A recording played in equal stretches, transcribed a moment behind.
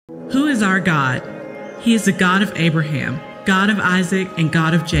is our God. He is the God of Abraham, God of Isaac, and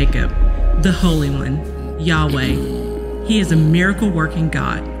God of Jacob, the Holy One, Yahweh. He is a miracle-working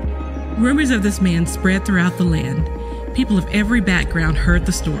God. Rumors of this man spread throughout the land. People of every background heard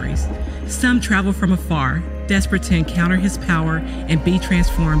the stories. Some traveled from afar, desperate to encounter his power and be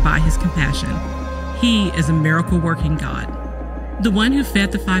transformed by his compassion. He is a miracle-working God. The one who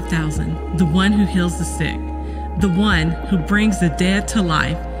fed the 5,000, the one who heals the sick, the one who brings the dead to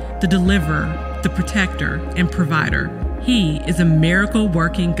life, the deliverer, the protector, and provider. He is a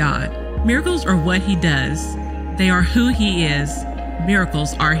miracle-working God. Miracles are what he does. They are who he is.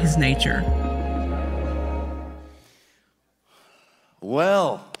 Miracles are his nature.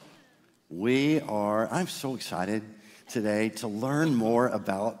 Well, I'm so excited today to learn more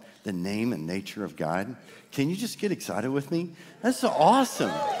about the name and nature of God. Can you just get excited with me? That's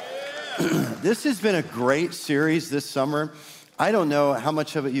awesome. This has been a great series this summer. I don't know how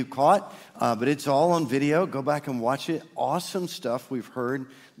much of it you caught, but it's all on video. Go back and watch it. Awesome stuff we've heard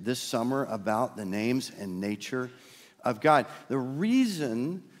this summer about the names and nature of God. The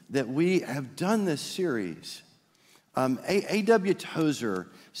reason that we have done this series, A.W. Tozer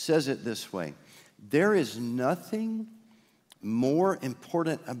says it this way: there is nothing more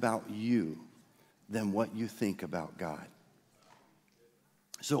important about you than what you think about God.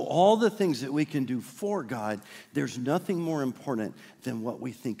 So all the things that we can do for God, there's nothing more important than what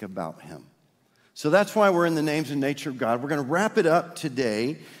we think about him. So that's why we're in the names and nature of God. We're going to wrap it up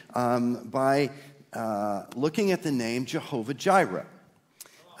today by looking at the name Jehovah Jireh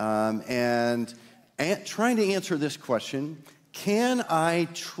and trying to answer this question: can I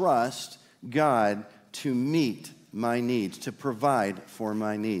trust God to meet my needs, to provide for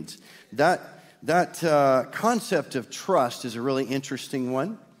my needs? That concept of trust is a really interesting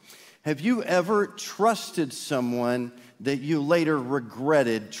one. Have you ever trusted someone that you later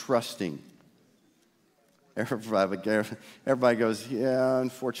regretted trusting? Everybody goes, yeah,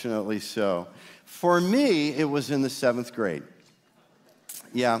 unfortunately so. For me, it was in the 7th grade.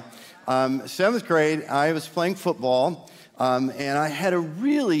 Yeah, 7th grade, I was playing football, and I had a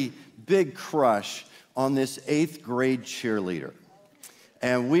really big crush on this 8th grade cheerleader.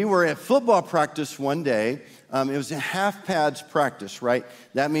 And we were at football practice one day. It was a half pads practice, right?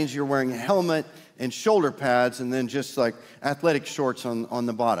 That means you're wearing a helmet and shoulder pads and then just like athletic shorts on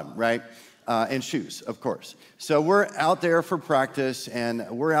the bottom, right? And shoes, of course. So we're out there for practice, and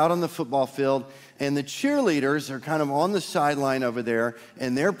we're out on the football field, and the cheerleaders are kind of on the sideline over there,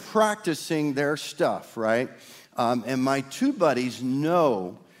 and they're practicing their stuff, right? And my two buddies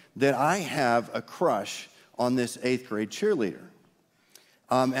know that I have a crush on this 8th grade cheerleader.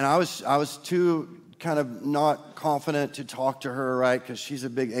 And I was too kind of not confident to talk to her, right? Because she's a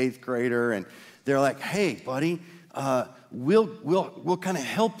big 8th grader, and they're like, "Hey, buddy, we'll kind of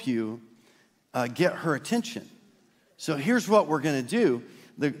help you get her attention. So here's what we're going to do.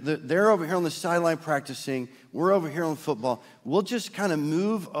 They're over here on the sideline practicing. We're over here on football. We'll just kind of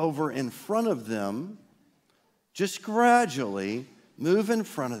move over in front of them, just gradually move in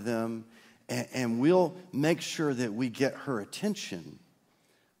front of them, and we'll make sure that we get her attention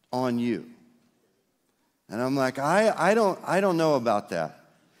on you." And I'm like, I don't know about that.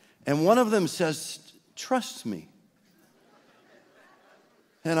 And one of them says, "Trust me."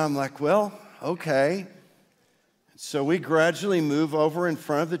 And I'm like, well, okay. So we gradually move over in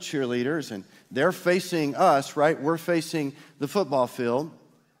front of the cheerleaders, and they're facing us, right? We're facing the football field.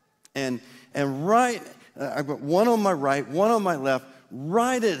 And right, I've got one on my right, one on my left,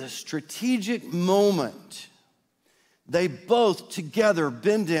 right at a strategic moment, they both together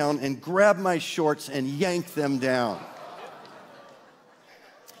bend down and grab my shorts and yank them down.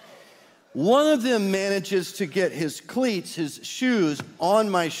 One of them manages to get his cleats, his shoes, on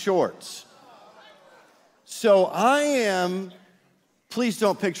my shorts. So I am, please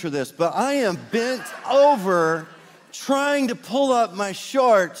don't picture this, but I am bent over trying to pull up my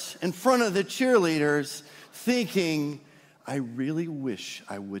shorts in front of the cheerleaders, thinking, I really wish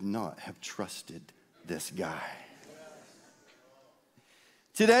I would not have trusted this guy.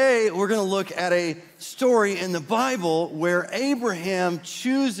 Today, we're going to look at a story in the Bible where Abraham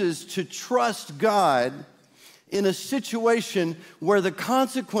chooses to trust God in a situation where the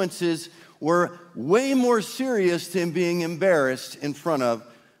consequences were way more serious than being embarrassed in front of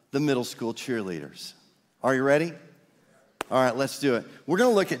the middle school cheerleaders. Are you ready? All right, let's do it. We're going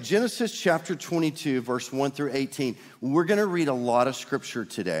to look at Genesis chapter 22, verse 1 through 18. We're going to read a lot of scripture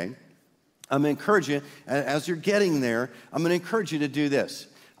today. I'm going to encourage you, as you're getting there, I'm going to encourage you to do this.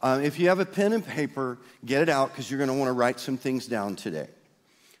 If you have a pen and paper, get it out, because you're going to want to write some things down today.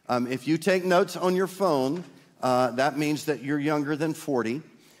 If you take notes on your phone, that means that you're younger than 40.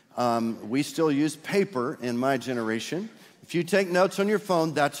 We still use paper in my generation. If you take notes on your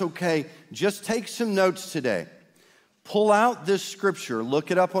phone, that's okay. Just take some notes today. Pull out this scripture, look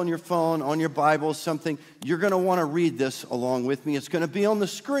it up on your phone, on your Bible, something. You're going to want to read this along with me. It's going to be on the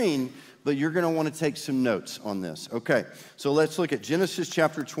screen, but you're going to want to take some notes on this. Okay, so let's look at Genesis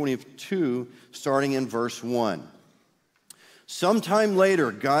chapter 22, starting in verse 1. Sometime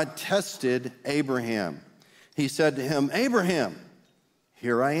later, God tested Abraham. He said to him, "Abraham."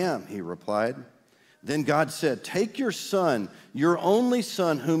 "Here I am," he replied. Then God said, "Take your son, your only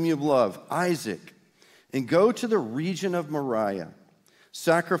son whom you love, Isaac, and go to the region of Moriah.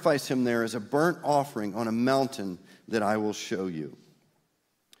 Sacrifice him there as a burnt offering on a mountain that I will show you."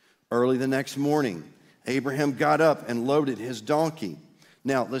 Early the next morning, Abraham got up and loaded his donkey.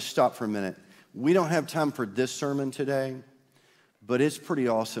 Now, let's stop for a minute. We don't have time for this sermon today, but it's pretty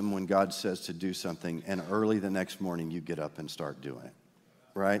awesome when God says to do something, and early the next morning you get up and start doing it,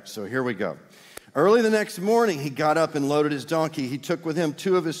 right? So here we go. Early the next morning, he got up and loaded his donkey. He took with him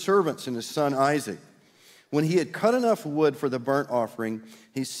 2 of his servants and his son Isaac. When he had cut enough wood for the burnt offering,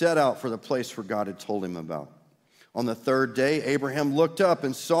 he set out for the place where God had told him about. On the 3rd day, Abraham looked up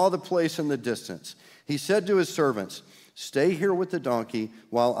and saw the place in the distance. He said to his servants, "Stay here with the donkey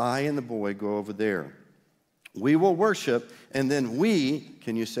while I and the boy go over there. We will worship, and then we,"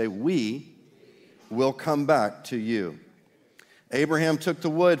 can you say we, "will come back to you." Abraham took the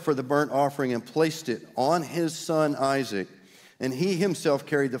wood for the burnt offering and placed it on his son Isaac, and he himself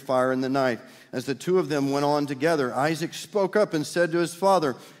carried the fire and the knife. As the 2 of them went on together, Isaac spoke up and said to his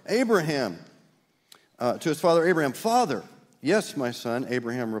father Abraham, "Father." "Yes, my son,"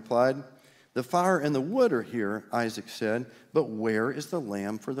 Abraham replied. "The fire and the wood are here," Isaac said, "but where is the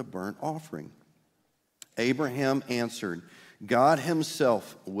lamb for the burnt offering?" Abraham answered, "God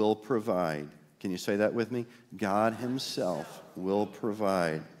himself will provide." Can you say that with me? God himself will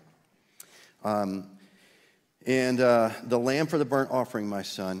provide. The lamb for the burnt offering, my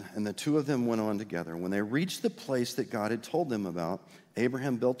son. And the 2 of them went on together. When they reached the place that God had told them about,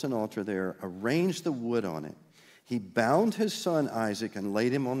 Abraham built an altar there, arranged the wood on it. He bound his son Isaac and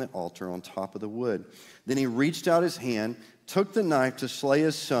laid him on the altar on top of the wood. Then he reached out his hand, took the knife to slay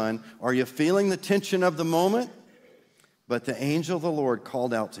his son. Are you feeling the tension of the moment? But the angel of the Lord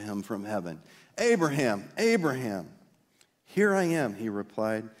called out to him from heaven, "Abraham, Abraham." "Here I am," he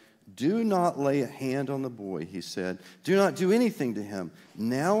replied. "Do not lay a hand on the boy," he said. "Do not do anything to him.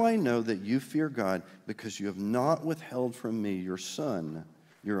 Now I know that you fear God because you have not withheld from me your son,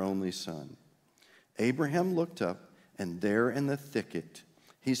 your only son." Abraham looked up, and there in the thicket,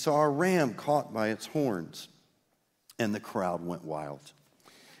 he saw a ram caught by its horns, and the crowd went wild.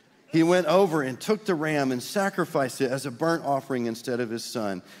 He went over and took the ram and sacrificed it as a burnt offering instead of his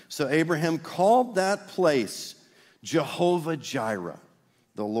son. So Abraham called that place Jehovah Jireh.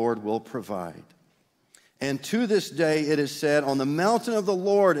 The Lord will provide. And to this day it is said, on the mountain of the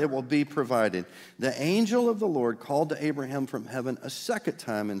Lord it will be provided. The angel of the Lord called to Abraham from heaven a second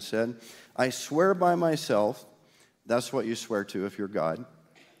time and said, "I swear by myself," that's what you swear to if you're God.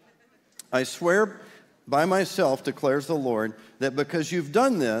 "I swear by myself, declares the Lord, that because you've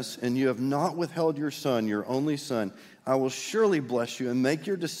done this and you have not withheld your son, your only son, I will surely bless you and make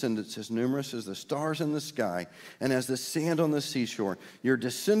your descendants as numerous as the stars in the sky and as the sand on the seashore. Your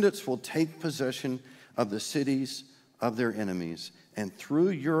descendants will take possession of the cities of their enemies, and through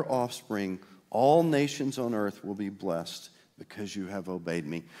your offspring, all nations on earth will be blessed because you have obeyed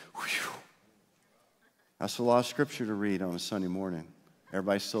me." Whew. That's a lot of scripture to read on a Sunday morning.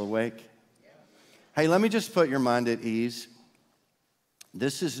 Everybody still awake? Hey, let me just put your mind at ease.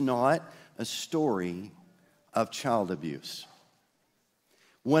 This is not a story of child abuse.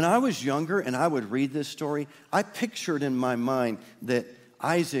 When I was younger and I would read this story, I pictured in my mind that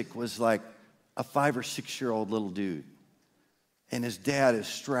Isaac was like a 5 or 6 year old little dude, and his dad is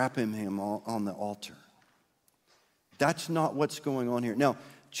strapping him on the altar. That's not what's going on here. Now,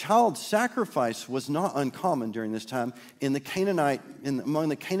 child sacrifice was not uncommon during this time. Among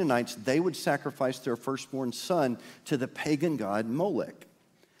the Canaanites, they would sacrifice their firstborn son to the pagan god Molech.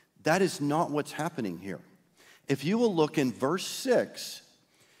 That is not what's happening here. If you will look in verse 6,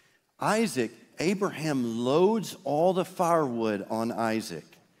 Abraham loads all the firewood on Isaac,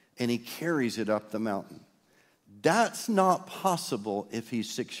 and he carries it up the mountain. That's not possible if he's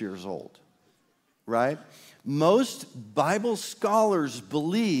 6 years old, right? Most Bible scholars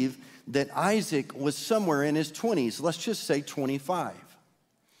believe that Isaac was somewhere in his 20s. Let's just say 25.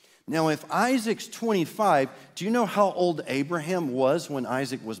 Now, if Isaac's 25, do you know how old Abraham was when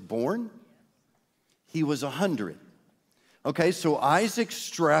Isaac was born? He was 100. Okay, so Isaac's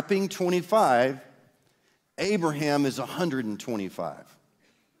strapping 25, Abraham is 125.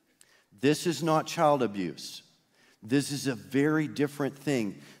 This is not child abuse. This is a very different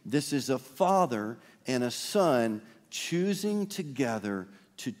thing. This is a father and a son choosing together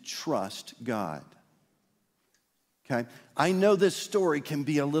to trust God. Okay? I know this story can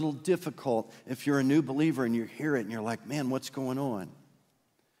be a little difficult if you're a new believer and you hear it and you're like, man, what's going on?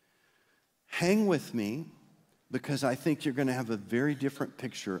 Hang with me, because I think you're going to have a very different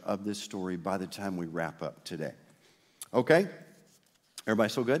picture of this story by the time we wrap up today. Okay? Everybody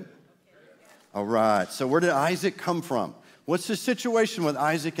still good? All right. So where did Isaac come from? What's the situation with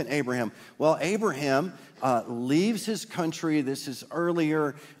Isaac and Abraham? Well, Abraham leaves his country. This is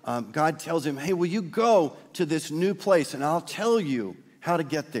earlier. God tells him, hey, will you go to this new place and I'll tell you how to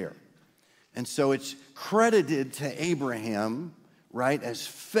get there. And so it's credited to Abraham, right, as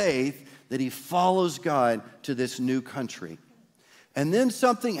faith that he follows God to this new country. And then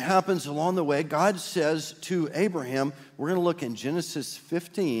something happens along the way. God says to Abraham, we're going to look in Genesis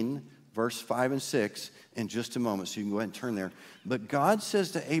 15, verse 5 and 6 in just a moment, so you can go ahead and turn there. But God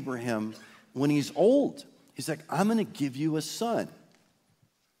says to Abraham, when he's old, he's like, I'm going to give you a son.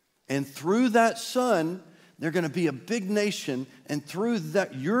 And through that son, they're going to be a big nation, and through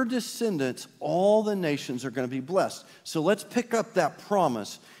that, your descendants, all the nations are going to be blessed. So let's pick up that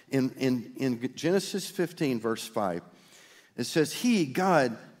promise in Genesis 15, verse 5. It says,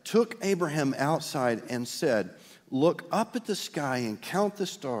 God, took Abraham outside and said, look up at the sky and count the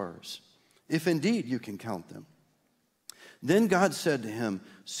stars, if indeed you can count them. Then God said to him,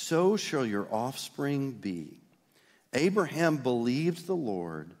 so shall your offspring be. Abraham believed the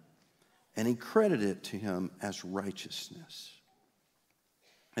Lord, and he credited it to him as righteousness.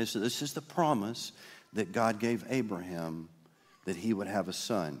 And so this is the promise that God gave Abraham, that he would have a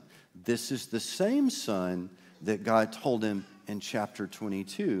son. This is the same son that God told him in chapter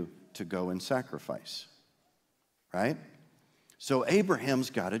 22 to go and sacrifice. Right? So Abraham's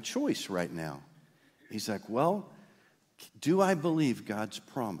got a choice right now. He's like, well, do I believe God's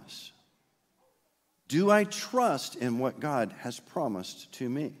promise? Do I trust in what God has promised to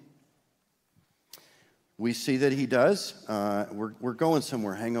me? We see that he does. We're going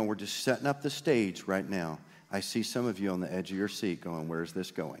somewhere. Hang on, we're just setting up the stage right now. I see some of you on the edge of your seat going, where's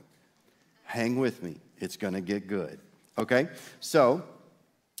this going? Hang with me. It's going to get good. Okay? So,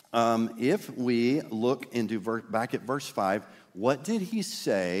 if we look into back at verse 5, what did he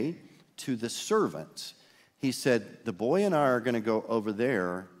say to the servants? He said, the boy and I are going to go over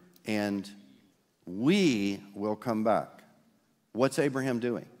there, and we will come back. What's Abraham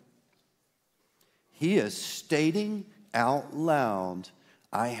doing? He is stating out loud,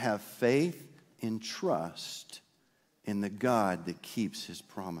 I have faith and trust in the God that keeps his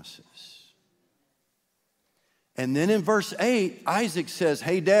promises. And then in verse 8, Isaac says,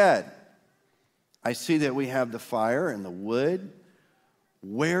 hey, Dad, I see that we have the fire and the wood.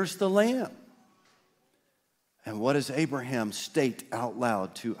 Where's the lamb? And what does Abraham state out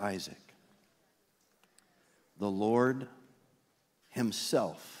loud to Isaac? The Lord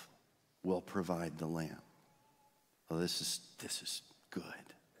himself will provide the lamb. Oh, this is good.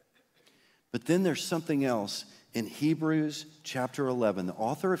 But then there's something else in Hebrews chapter 11. The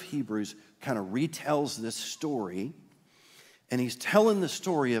author of Hebrews kind of retells this story, and he's telling the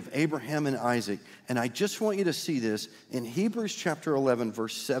story of Abraham and Isaac. And I just want you to see this in Hebrews chapter 11,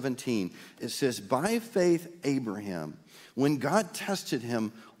 verse 17. It says, by faith Abraham, when God tested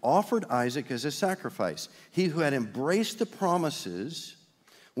him, offered Isaac as a sacrifice. He who had embraced the promises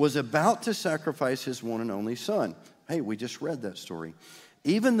was about to sacrifice his one and only son. Hey, we just read that story.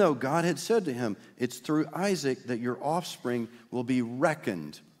 Even though God had said to him, it's through Isaac that your offspring will be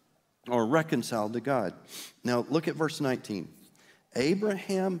reckoned or reconciled to God. Now look at verse 19.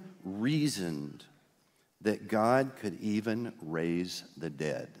 Abraham reasoned that God could even raise the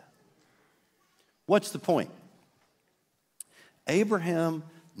dead. What's the point? Abraham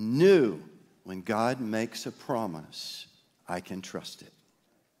knew when God makes a promise, I can trust it.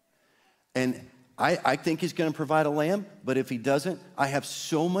 And I think he's going to provide a lamb, but if he doesn't, I have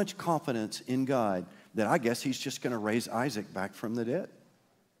so much confidence in God that I guess he's just going to raise Isaac back from the dead.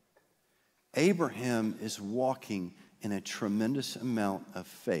 Abraham is walking in a tremendous amount of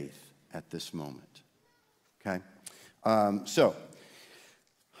faith at this moment. Okay?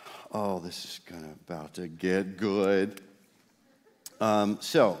 This is about to get good.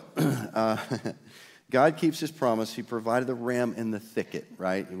 God keeps his promise. He provided the ram in the thicket,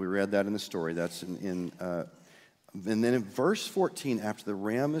 right? We read that in the story. That's and then in verse 14, after the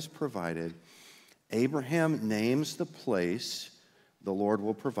ram is provided, Abraham names the place the Lord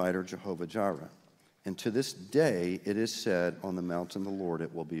will provide, or Jehovah Jireh. And to this day, it is said, on the mountain of the Lord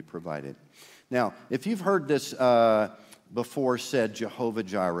it will be provided. Now, if you've heard this before said Jehovah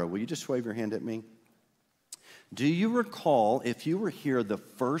Jireh? Will you just wave your hand at me? Do you recall, if you were here the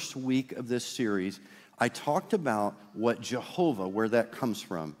first week of this series, I talked about what Jehovah, where that comes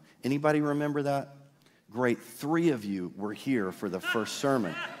from. Anybody remember that? Great, 3 of you were here for the first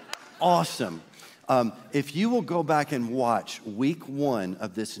sermon. Awesome. If you will go back and watch week 1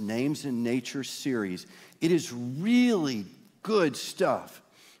 of this Names in Nature series, it is really good stuff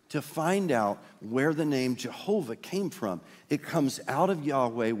to find out where the name Jehovah came from. It comes out of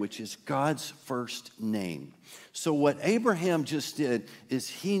Yahweh, which is God's first name. So what Abraham just did is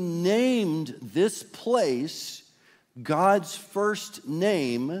he named this place God's first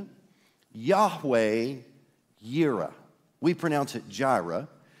name, Yahweh Jireh. We pronounce it Jireh,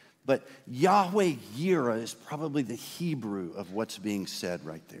 but Yahweh Jireh is probably the Hebrew of what's being said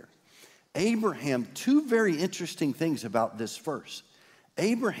right there. Abraham, 2 very interesting things about this verse.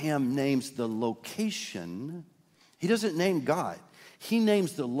 Abraham names the location. He doesn't name God. He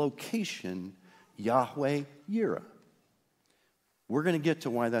names the location Yahweh Jireh. We're going to get to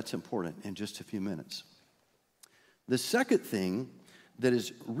why that's important in just a few minutes. The second thing that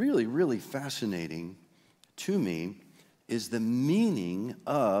is really, really fascinating to me is the meaning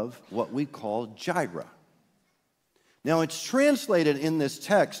of what we call Jireh. Now, it's translated in this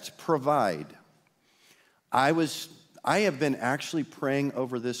text, provide. I have been actually praying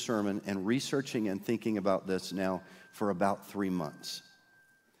over this sermon and researching and thinking about this now for about 3 months.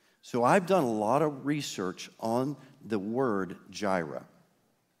 So I've done a lot of research on the word Jireh.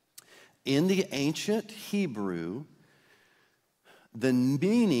 In the ancient Hebrew, the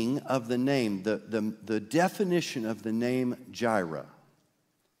meaning of the name, the definition of the name Jireh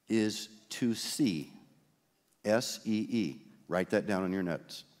is to see. S-E-E. Write that down in your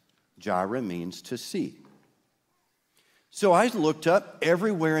notes. Jireh means to see. So I looked up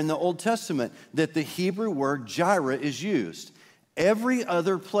everywhere in the Old Testament that the Hebrew word Jireh is used. Every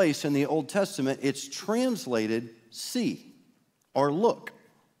other place in the Old Testament, it's translated see or look.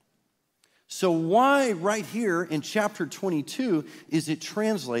 So why right here in chapter 22 is it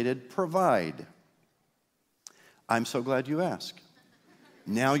translated provide? I'm so glad you asked.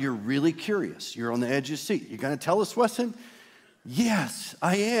 Now you're really curious. You're on the edge of your seat. You're going to tell us, Weston? Yes,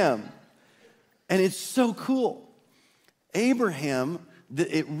 I am. And it's so cool. Abraham,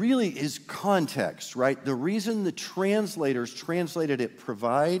 it really is context, right? The reason the translators translated it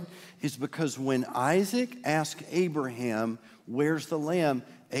provide is because when Isaac asked Abraham, where's the lamb?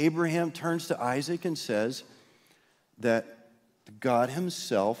 Abraham turns to Isaac and says that God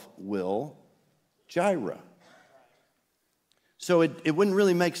himself will Jireh. So it wouldn't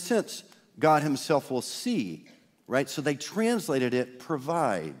really make sense. God himself will see, right? So they translated it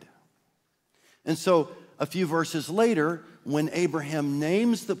provide. And so a few verses later, when Abraham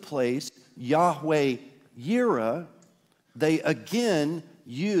names the place Yahweh Jireh, they again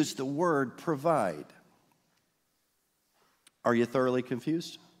use the word provide. Are you thoroughly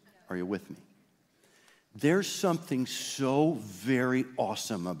confused? Are you with me? There's something so very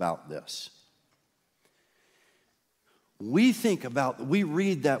awesome about this. We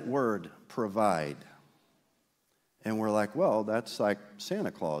read that word provide, and we're like, well, that's like Santa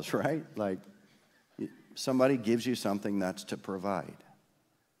Claus, right? Like somebody gives you something that's to provide.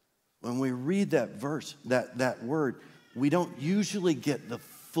 When we read that verse, that word, we don't usually get the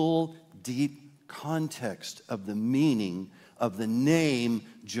full, deep context of the meaning of the name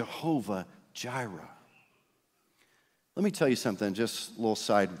Jehovah Jireh. Let me tell you something, just a little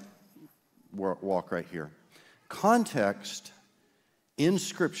side walk right here. Context in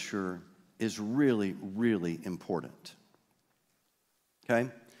Scripture is really, really important. Okay?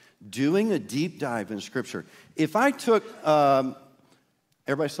 Doing a deep dive in Scripture. If I took,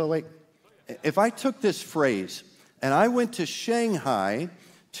 everybody still awake? If I took this phrase and I went to Shanghai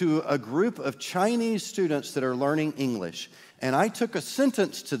to a group of Chinese students that are learning English, and I took a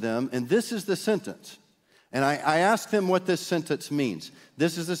sentence to them, and this is the sentence. And I asked them what this sentence means.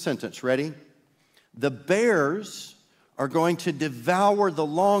 This is the sentence. Ready? The bears are going to devour the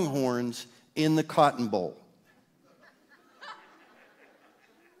longhorns in the cotton bowl.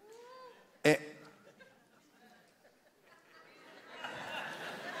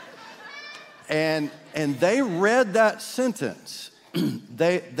 And they read that sentence.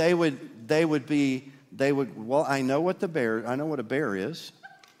 They would, well, I know what a bear is.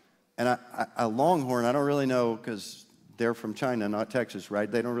 And a longhorn, I don't really know, because they're from China, not Texas, right?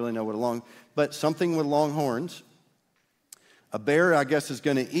 They don't really know what but something with long horns. A bear, I guess, is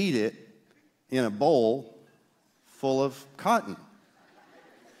going to eat it in a bowl full of cotton.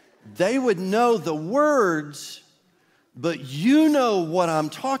 They would know the words, but you know what I'm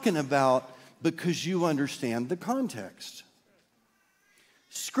talking about because you understand the context.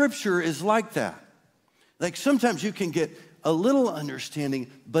 Scripture is like that. Like sometimes you can get a little understanding,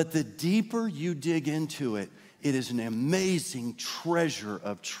 but the deeper you dig into it, it is an amazing treasure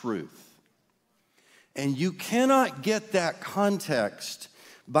of truth. And you cannot get that context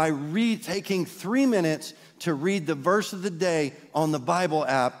by taking 3 minutes to read the verse of the day on the Bible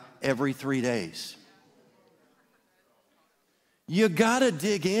app every 3 days. You gotta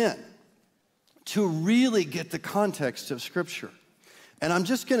dig in to really get the context of Scripture. And I'm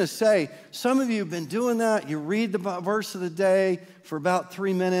just gonna say, some of you have been doing that. You read the verse of the day for about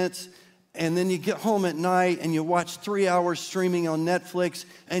 3 minutes, and then you get home at night and you watch 3 hours streaming on Netflix,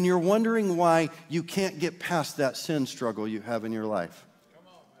 and you're wondering why you can't get past that sin struggle you have in your life.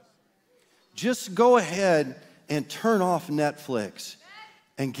 Just go ahead and turn off Netflix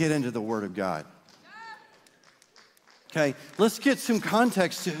and get into the Word of God. Okay, let's get some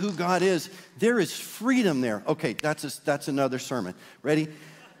context to who God is. There is freedom there. Okay, that's another sermon. Ready?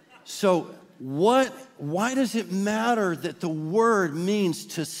 So why does it matter that the word means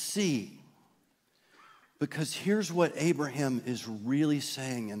to see? Because here's what Abraham is really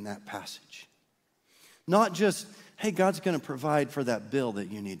saying in that passage. Not just, hey, God's going to provide for that bill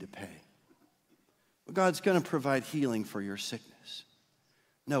that you need to pay. God's going to provide healing for your sickness.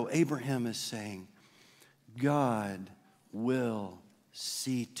 No, Abraham is saying, God will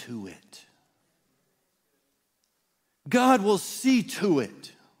see to it. God will see to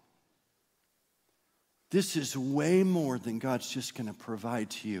it. This is way more than God's just going to provide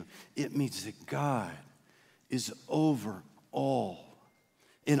to you. It means that God is over all.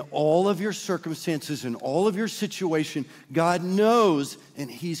 In all of your circumstances, in all of your situation, God knows and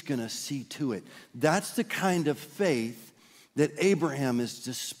He's going to see to it. That's the kind of faith that Abraham is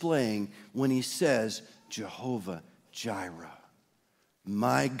displaying when he says, Jehovah Jireh,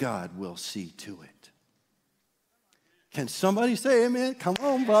 my God will see to it. Can somebody say amen? Come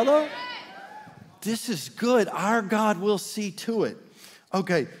on, brother. This is good. Our God will see to it.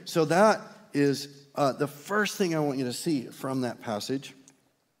 Okay, so that is the first thing I want you to see from that passage.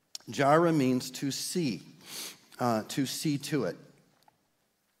 Jireh means to see to it.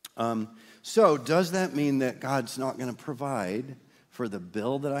 So does that mean that God's not going to provide for the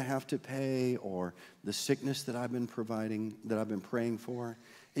bill that I have to pay or the sickness that I've been praying for?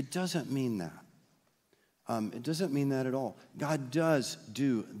 It doesn't mean that. It doesn't mean that at all. God does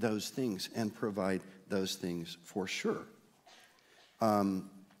do those things and provide those things for sure. And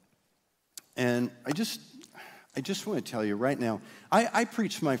I just want to tell you right now, I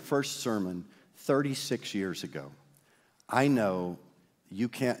preached my first sermon 36 years ago. I know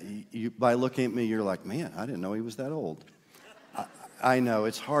by looking at me, you're like, man, I didn't know he was that old. I know,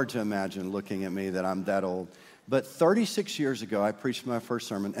 it's hard to imagine looking at me that I'm that old. But 36 years ago, I preached my first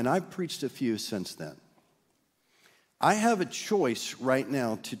sermon, and I've preached a few since then. I have a choice right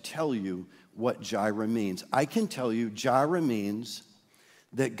now to tell you what Jireh means. I can tell you Jireh means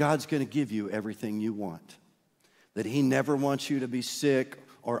that God's going to give you everything you want. That He never wants you to be sick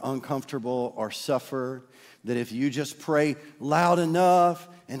or uncomfortable or suffer. That if you just pray loud enough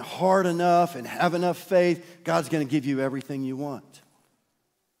and hard enough and have enough faith, God's going to give you everything you want.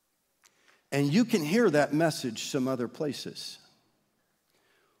 And you can hear that message some other places.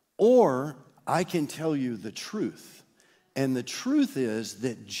 Or I can tell you the truth. And the truth is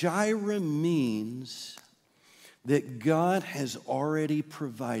that Jireh means that God has already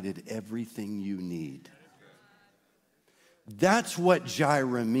provided everything you need. That's what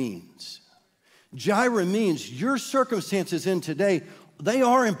Jireh means. Jireh means your circumstances in today, they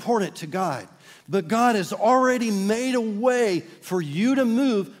are important to God. But God has already made a way for you to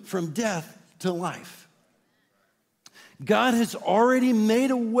move from death to life. God has already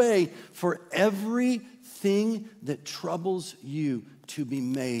made a way for everything that troubles you to be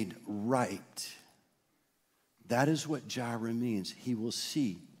made right. That is what Jireh means. He will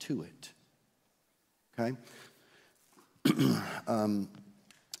see to it. Okay?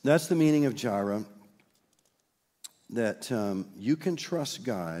 That's the meaning of Jireh, that you can trust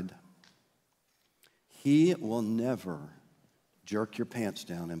God. He will never jerk your pants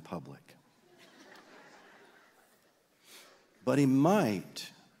down in public. But He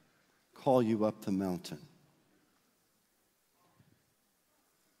might call you up the mountain.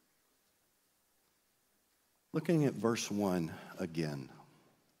 Looking at verse 1 again.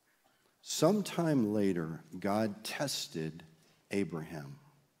 Sometime later, God tested Abraham.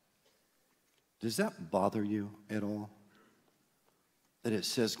 Does that bother you at all? That it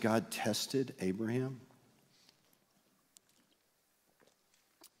says God tested Abraham?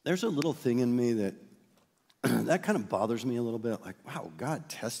 There's a little thing in me that kind of bothers me a little bit. Like, wow, God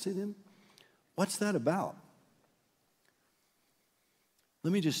tested him? What's that about?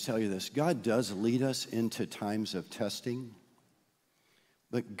 Let me just tell you this. God does lead us into times of testing,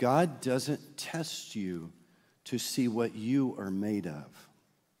 but God doesn't test you to see what you are made of.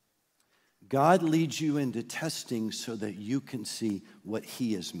 God leads you into testing so that you can see what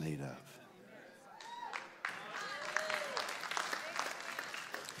He is made of.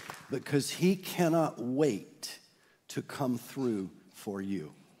 Because He cannot wait to come through for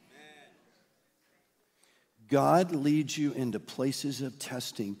you. God leads you into places of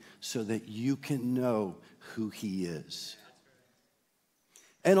testing so that you can know who He is.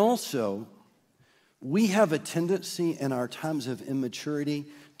 And also, we have a tendency in our times of immaturity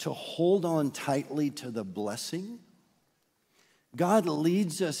to hold on tightly to the blessing. God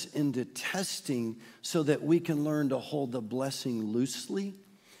leads us into testing so that we can learn to hold the blessing loosely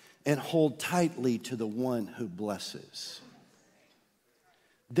and hold tightly to the one who blesses.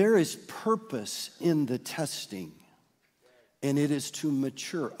 There is purpose in the testing, and it is to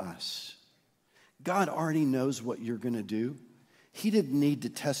mature us. God already knows what you're going to do. He didn't need to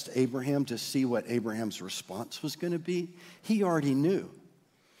test Abraham to see what Abraham's response was going to be. He already knew.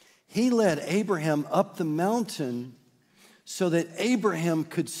 He led Abraham up the mountain so that Abraham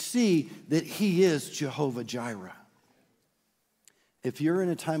could see that He is Jehovah Jireh. If you're in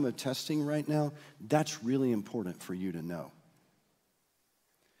a time of testing right now, that's really important for you to know.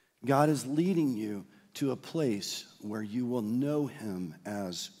 God is leading you to a place where you will know Him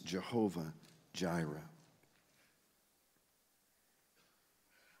as Jehovah Jireh.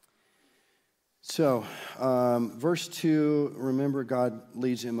 So, verse 2, remember God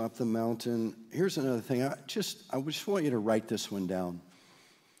leads him up the mountain. Here's another thing. I just want you to write this one down.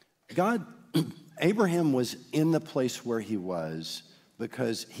 Abraham was in the place where he was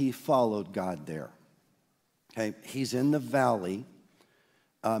because he followed God there. Okay, he's in the valley.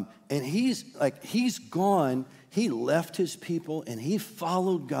 And he's gone, he left his people and he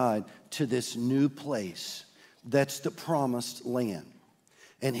followed God to this new place that's the promised land.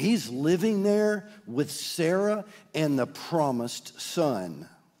 And he's living there with Sarah and the promised son.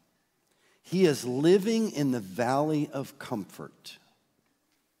 He is living in the valley of comfort.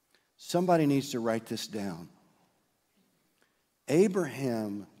 Somebody needs to write this down.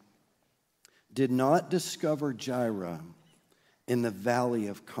 Abraham did not discover Jireh in the valley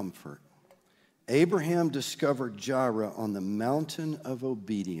of comfort. Abraham discovered Jireh on the mountain of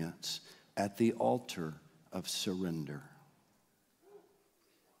obedience at the altar of surrender.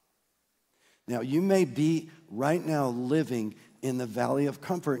 Now, you may be right now living in the valley of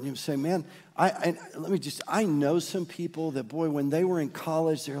comfort, and you say, man, I know some people that, boy, when they were in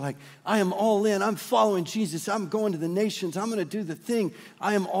college, they're like, I am all in. I'm following Jesus. I'm going to the nations. I'm going to do the thing.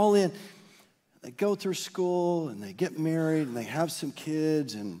 I am all in. They go through school and they get married and they have some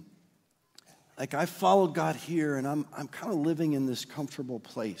kids, and like, I followed God here and I'm kind of living in this comfortable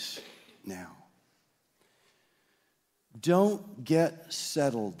place now. Don't get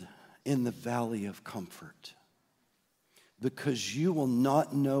settled in the valley of comfort, because you will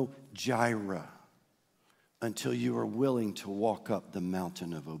not know Jireh until you are willing to walk up the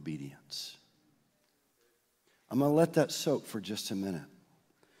mountain of obedience. I'm going to let that soak for just a minute.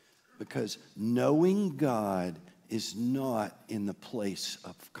 Because knowing God is not in the place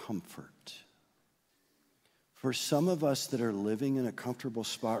of comfort. For some of us that are living in a comfortable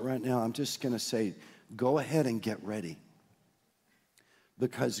spot right now, I'm just going to say, go ahead and get ready.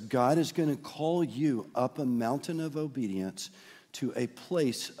 Because God is going to call you up a mountain of obedience to a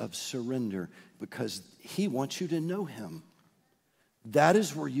place of surrender, because He wants you to know Him. That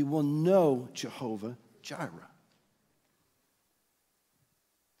is where you will know Jehovah Jireh.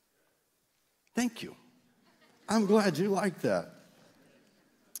 Thank you. I'm glad you like that.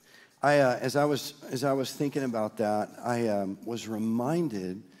 As I was thinking about that, I was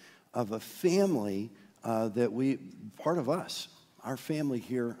reminded of a family part of us, our family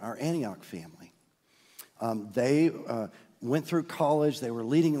here, our Antioch family. They went through college. They were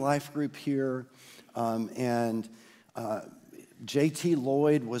leading life group here, and J.T.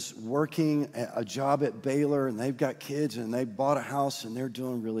 Lloyd was working a job at Baylor, and they've got kids, and they bought a house, and they're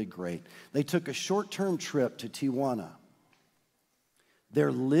doing really great. They took a short-term trip to Tijuana.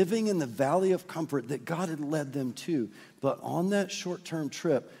 They're living in the valley of comfort that God had led them to. But on that short-term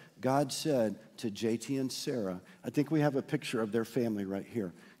trip, God said to J.T. and Sarah, I think we have a picture of their family right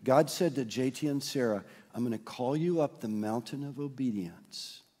here. God said to J.T. and Sarah, I'm going to call you up the mountain of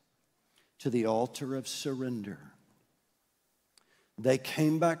obedience to the altar of surrender. They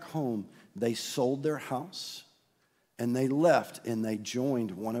came back home, they sold their house, and they left and they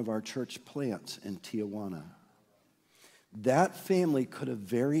joined one of our church plants in Tijuana. That family could have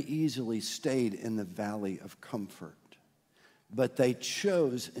very easily stayed in the valley of comfort, but they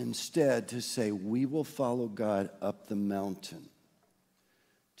chose instead to say, we will follow God up the mountain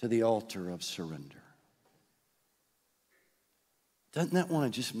to the altar of surrender. Doesn't that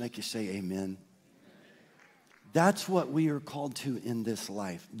want to just make you say amen? That's what we are called to in this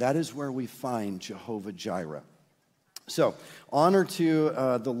life. That is where we find Jehovah Jireh. So, honor to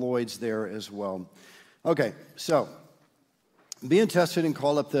the Lloyds there as well. Okay, so being tested and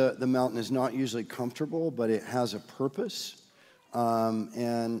called up the mountain is not usually comfortable, but it has a purpose.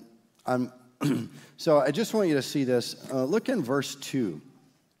 So I just want you to see this. Look in verse 2.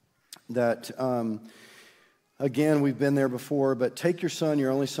 That, again, we've been there before, but take your son,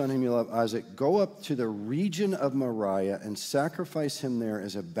 your only son whom you love, Isaac, go up to the region of Moriah and sacrifice him there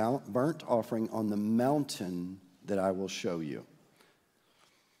as a burnt offering on the mountain that I will show you.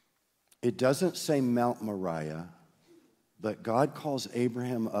 It doesn't say Mount Moriah, but God calls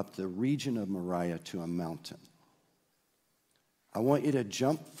Abraham up the region of Moriah to a mountain. I want you to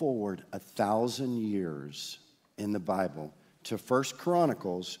jump forward 1,000 years in the Bible to 1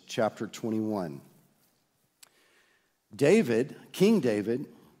 Chronicles chapter 21. David, King David,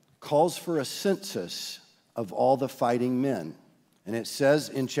 calls for a census of all the fighting men. And it says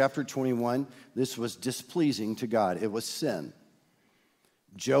in chapter 21, this was displeasing to God. It was sin.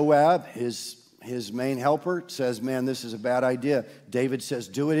 Joab, his main helper, says, man, this is a bad idea. David says,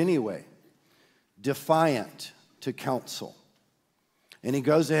 do it anyway. Defiant to counsel. And he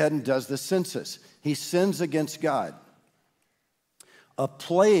goes ahead and does the census. He sins against God. A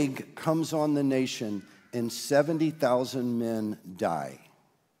plague comes on the nation and 70,000 men die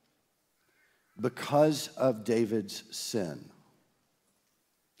because of David's sin.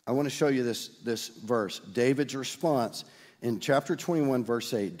 I want to show you this verse. David's response in chapter 21,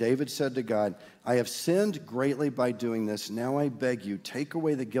 verse 8. David said to God, I have sinned greatly by doing this. Now I beg you, take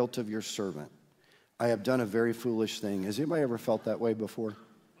away the guilt of your servant. I have done a very foolish thing. Has anybody ever felt that way before?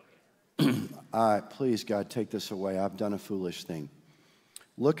 Please, God, take this away. I've done a foolish thing.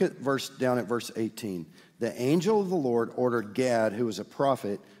 Look at down at verse 18. The angel of the Lord ordered Gad, who was a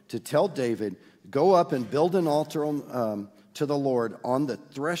prophet, to tell David, go up and build an altar to the Lord on the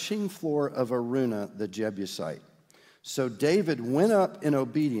threshing floor of Araunah the Jebusite. So David went up in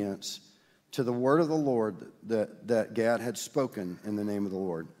obedience to the word of the Lord that Gad had spoken in the name of the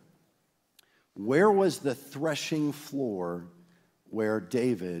Lord. Where was the threshing floor where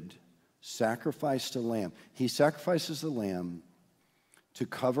David sacrificed a lamb? He sacrifices the lamb to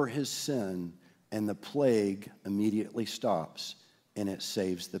cover his sin, and the plague immediately stops, and it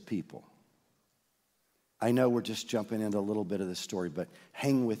saves the people. I know we're just jumping into a little bit of the story, but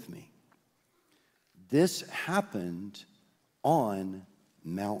hang with me. This happened on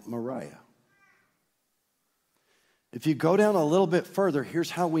Mount Moriah. If you go down a little bit further, here's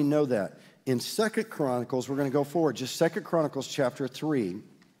how we know that. In 2 Chronicles, we're going to go forward, just 2 Chronicles chapter 3,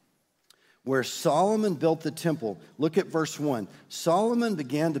 where Solomon built the temple. Look at verse 1. Solomon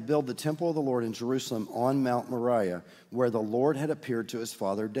began to build the temple of the Lord in Jerusalem on Mount Moriah, where the Lord had appeared to his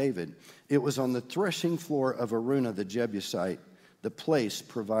father David. It was on the threshing floor of Araunah the Jebusite, the place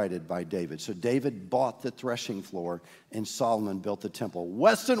provided by David. So David bought the threshing floor, and Solomon built the temple.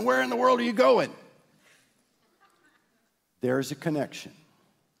 Weston, where in the world are you going? There's a connection.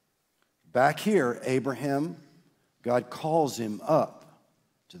 Back here, Abraham, God calls him up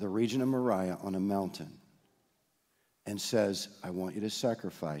to the region of Moriah on a mountain and says, I want you to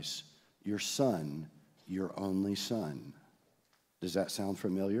sacrifice your son, your only son. Does that sound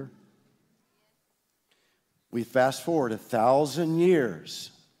familiar? We fast forward 1,000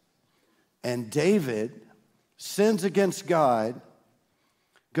 years, and David sins against God,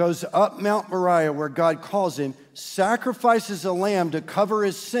 goes up Mount Moriah where God calls him, sacrifices a lamb to cover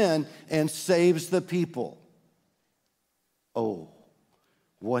his sin, and saves the people. Oh,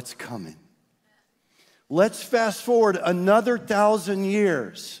 what's coming? Let's fast forward another 1,000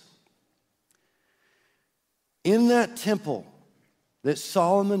 years. In that temple that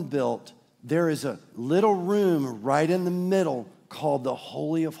Solomon built, there is a little room right in the middle called the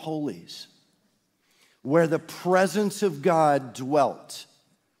Holy of Holies, where the presence of God dwelt.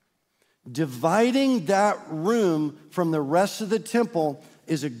 Dividing that room from the rest of the temple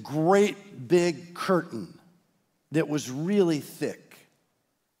is a great big curtain that was really thick.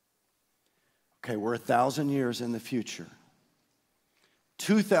 Okay, we're 1,000 years in the future.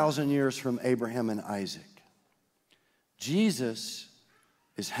 2,000 years from Abraham and Isaac. Jesus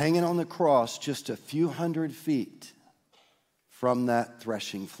is hanging on the cross just a few hundred feet from that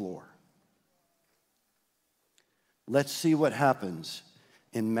threshing floor. Let's see what happens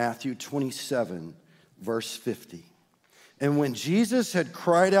in Matthew 27, verse 50. And when Jesus had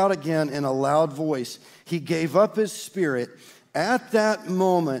cried out again in a loud voice, he gave up his spirit. At that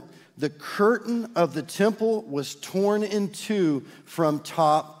moment, the curtain of the temple was torn in two from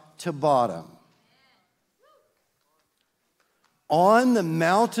top to bottom. On the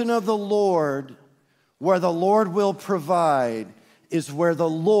mountain of the Lord, where the Lord will provide, is where the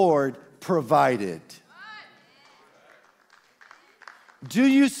Lord provided. Do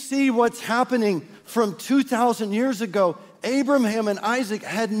you see what's happening from 2,000 years ago? Abraham and Isaac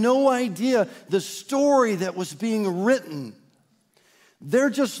had no idea the story that was being written.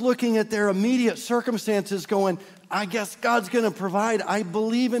 They're just looking at their immediate circumstances going, I guess God's going to provide. I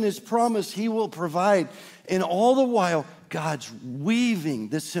believe in his promise. He will provide. And all the while, God's weaving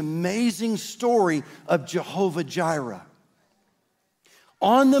this amazing story of Jehovah Jireh.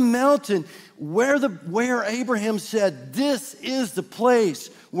 On the mountain where Abraham said, this is the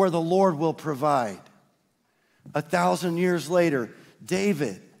place where the Lord will provide. 1,000 years later,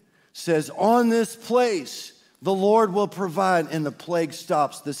 David says, on this place, the Lord will provide, and the plague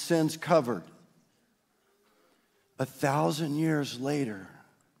stops, the sin's covered. 1,000 years later,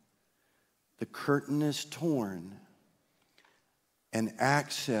 the curtain is torn, and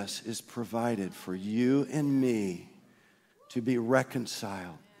access is provided for you and me to be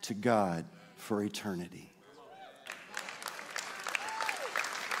reconciled to God for eternity.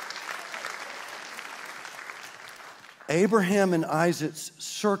 Abraham and Isaac's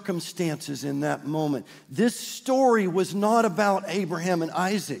circumstances in that moment. This story was not about Abraham and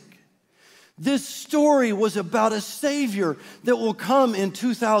Isaac. This story was about a Savior that will come in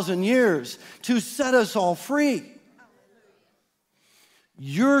 2,000 years to set us all free.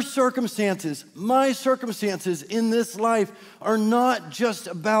 Your circumstances, my circumstances in this life are not just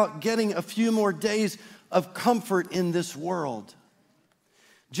about getting a few more days of comfort in this world.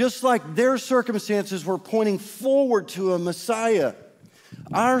 Just like their circumstances were pointing forward to a Messiah,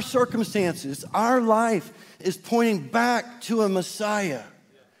 our circumstances, our life is pointing back to a Messiah.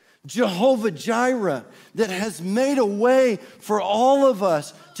 Jehovah Jireh, that has made a way for all of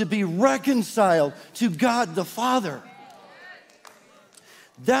us to be reconciled to God the Father.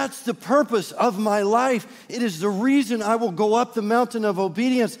 That's the purpose of my life. It is the reason I will go up the mountain of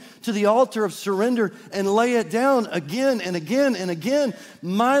obedience to the altar of surrender and lay it down again and again and again.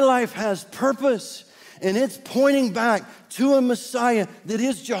 My life has purpose, and it's pointing back to a Messiah that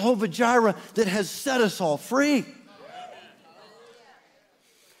is Jehovah Jireh, that has set us all free.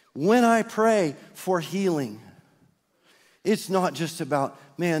 When I pray for healing, it's not just about,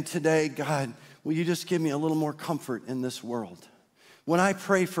 man, today, God, will you just give me a little more comfort in this world? When I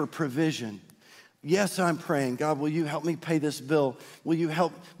pray for provision, yes, I'm praying, God, will you help me pay this bill? Will you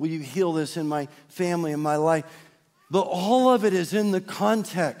heal this in my family, in my life? But all of it is in the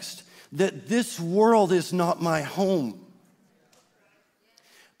context that this world is not my home.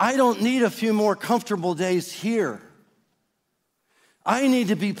 I don't need a few more comfortable days here. I need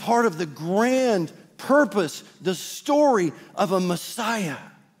to be part of the grand purpose, the story of a Messiah.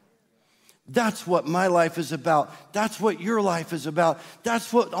 That's what my life is about. That's what your life is about.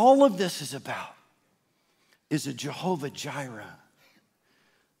 That's what all of this is about, is a Jehovah Jireh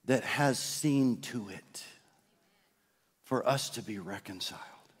that has seen to it for us to be reconciled.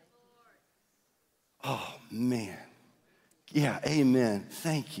 Oh, man. Yeah, amen.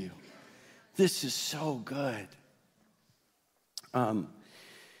 Thank you. This is so good.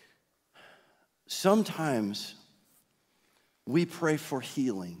 Sometimes we pray for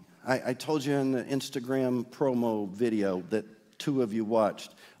healing. I told you in the Instagram promo video that 2 of you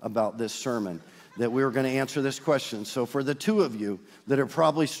watched about this sermon that we were going to answer this question. So for the 2 of you that are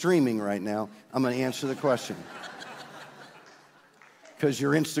probably streaming right now, I'm going to answer the question. Because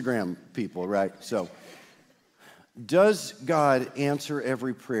you're Instagram people, right? So, does God answer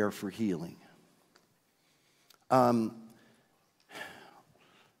every prayer for healing? Not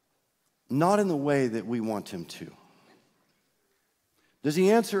in the way that we want him to. Does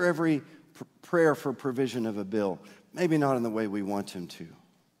he answer every prayer for provision of a bill? Maybe not in the way we want him to,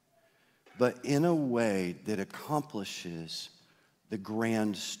 but in a way that accomplishes the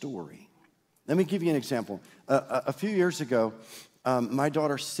grand story. Let me give you an example. A few years ago, my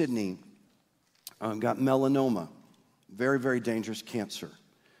daughter Sydney got melanoma, very, very dangerous cancer,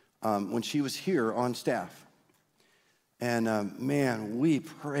 when she was here on staff. And man, we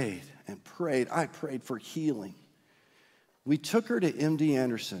prayed and prayed. I prayed for healing. We took her to MD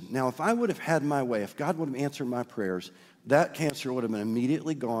Anderson. Now, if I would have had my way, if God would have answered my prayers, that cancer would have been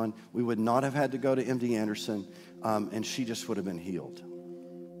immediately gone. We would not have had to go to MD Anderson, and she just would have been healed.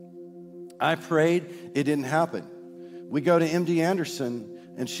 I prayed, it didn't happen. We go to MD Anderson,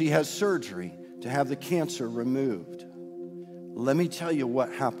 and she has surgery to have the cancer removed. Let me tell you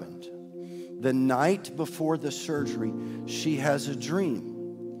what happened. The night before the surgery, she has a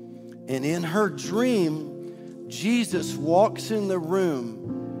dream. And in her dream, Jesus walks in the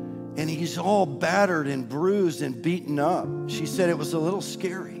room and he's all battered and bruised and beaten up. She said it was a little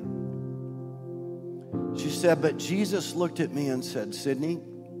scary. She said, but Jesus looked at me and said, Sydney,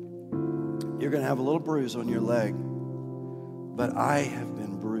 you're going to have a little bruise on your leg, but I have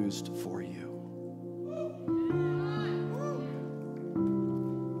been bruised for you.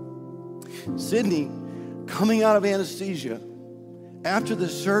 Sydney, coming out of anesthesia after the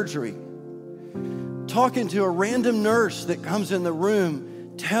surgery, talking to a random nurse that comes in the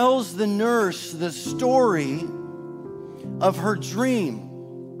room, tells the nurse the story of her dream.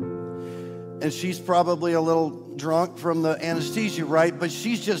 And she's probably a little drunk from the anesthesia, right? But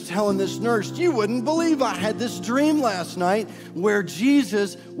she's just telling this nurse, you wouldn't believe I had this dream last night where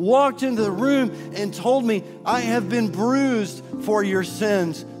Jesus walked into the room and told me, I have been bruised for your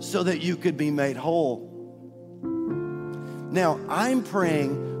sins so that you could be made whole. Now, I'm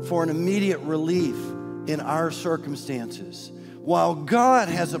praying for an immediate relief in our circumstances, while God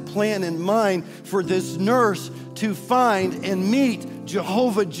has a plan in mind for this nurse to find and meet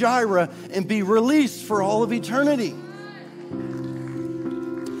Jehovah Jireh and be released for all of eternity.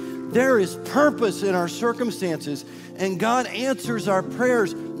 There is purpose in our circumstances, and God answers our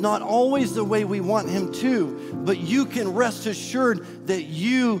prayers, not always the way we want him to, but you can rest assured that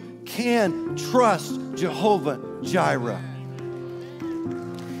you can trust Jehovah Jireh.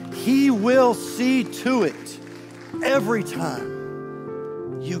 He will see to it every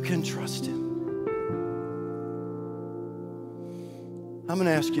time you can trust him. I'm going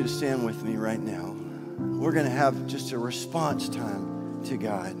to ask you to stand with me right now. We're going to have just a response time to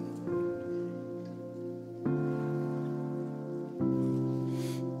God.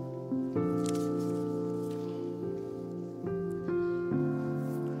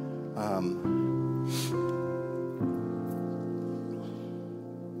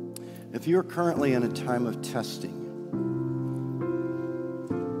 If you're currently in a time of testing,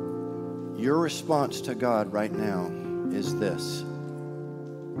 your response to God right now is this.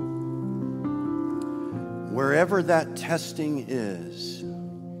 Wherever that testing is,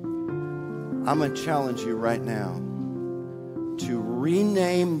 I'm going to challenge you right now to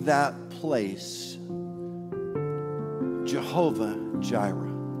rename that place Jehovah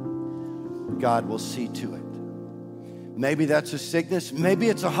Jireh. God will see to it. Maybe that's a sickness. Maybe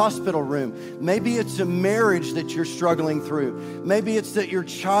it's a hospital room. Maybe it's a marriage that you're struggling through. Maybe it's that your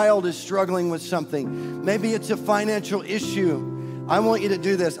child is struggling with something. Maybe it's a financial issue. I want you to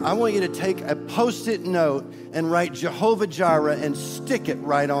do this. I want you to take a Post-it note and write Jehovah Jireh and stick it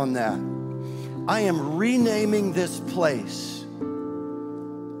right on that. I am renaming this place.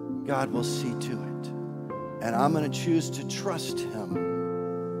 God will see to it. And I'm going to choose to trust him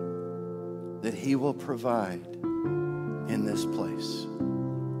that he will provide in this place.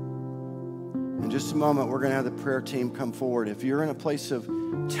 In just a moment, we're going to have the prayer team come forward. If you're in a place of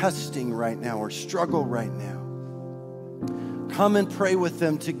testing right now or struggle right now, come and pray with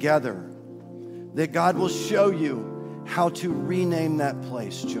them together that God will show you how to rename that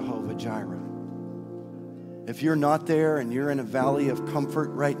place Jehovah Jireh. If you're not there and you're in a valley of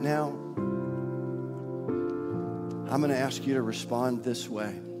comfort right now, I'm going to ask you to respond this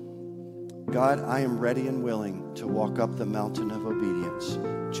way. God, I am ready and willing to walk up the mountain of obedience.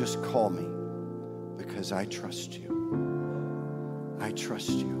 Just call me because I trust you. I trust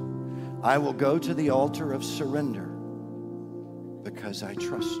you. I will go to the altar of surrender because I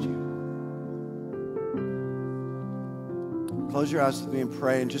trust you. Close your eyes with me and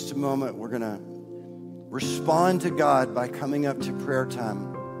pray. In just a moment, we're going to respond to God by coming up to prayer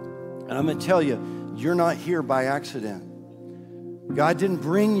time. And I'm going to tell you, you're not here by accident. God didn't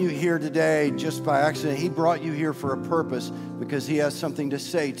bring you here today just by accident. He brought you here for a purpose because he has something to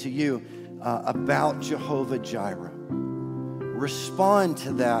say to you about Jehovah Jireh. Respond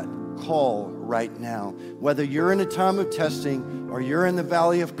to that call right now. Whether you're in a time of testing or you're in the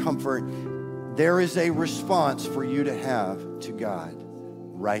valley of comfort, there is a response for you to have to God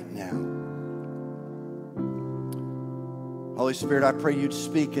right now. Holy Spirit, I pray you'd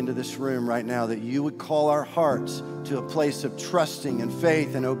speak into this room right now, that you would call our hearts to a place of trusting and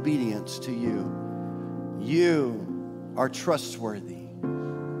faith and obedience to you. You are trustworthy,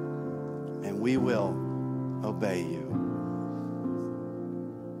 and we will obey you.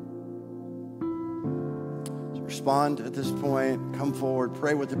 So respond at this point. Come forward.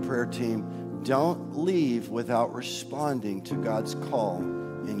 Pray with the prayer team. Don't leave without responding to God's call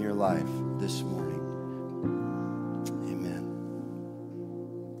in your life this morning.